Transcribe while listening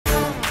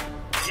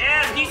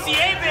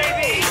PCA,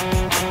 baby!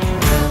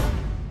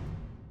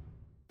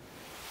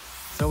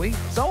 Zoey?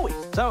 Zoey!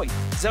 Zoey!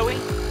 Zoey?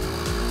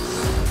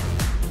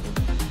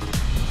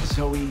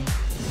 Zoey.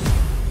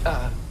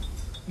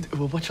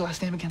 What's your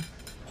last name again?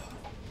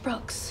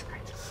 Brooks.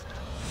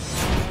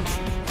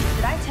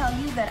 Did I tell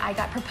you that I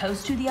got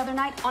proposed to the other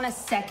night on a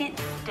second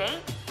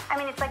date? I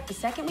mean, it's like the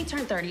second we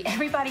turn 30,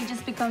 everybody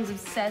just becomes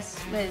obsessed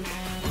with,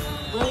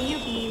 will you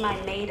be my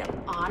maid of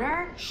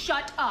honor?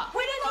 Shut up.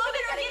 We didn't know we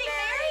were getting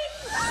married.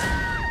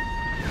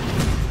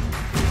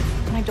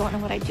 I don't know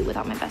what I'd do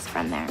without my best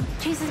friend there.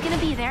 Chase is gonna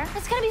be there.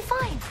 It's gonna be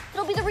fine.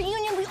 It'll be the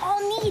reunion we all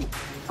need.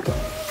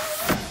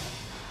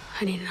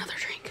 I need another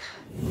drink.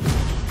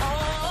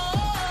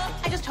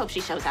 I just hope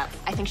she shows up.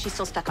 I think she's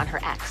still stuck on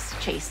her ex,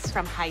 Chase,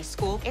 from high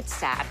school. It's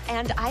sad.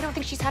 And I don't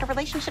think she's had a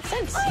relationship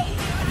since.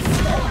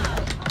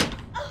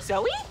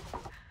 Zoey?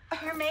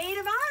 Your maid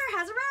of honor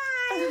has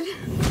arrived.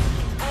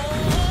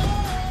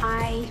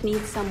 I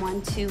need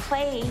someone to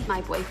play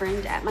my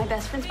boyfriend at my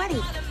best friend's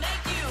wedding.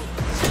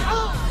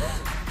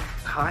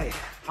 Hi.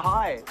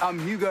 Hi, I'm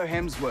Hugo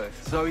Hemsworth,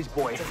 Zoe's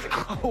boy.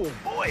 Oh,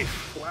 boy.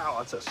 Wow,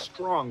 that's a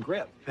strong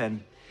grip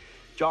and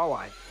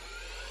jawline.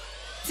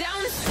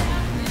 Down to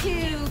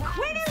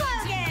Quinn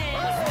Logan.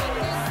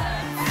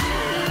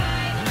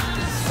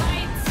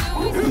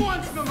 Who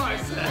wants the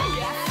most?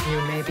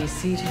 You may be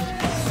seated.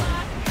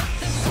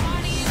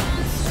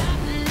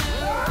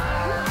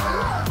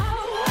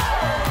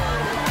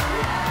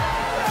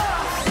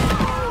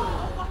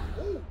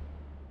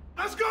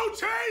 Let's go,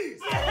 Chase!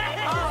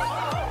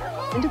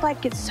 When did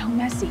life get so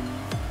messy?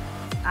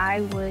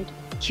 I would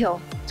kill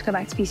to go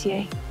back to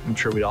PCA. I'm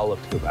sure we'd all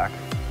love to go back.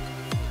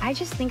 I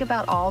just think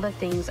about all the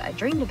things I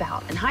dreamed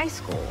about in high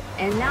school,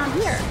 and now I'm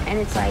here, and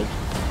it's like,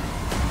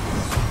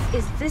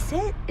 is this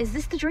it? Is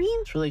this the dream?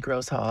 It's really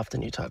gross how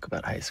often you talk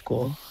about high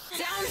school.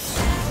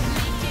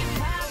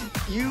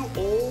 You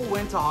all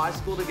went to high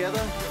school together?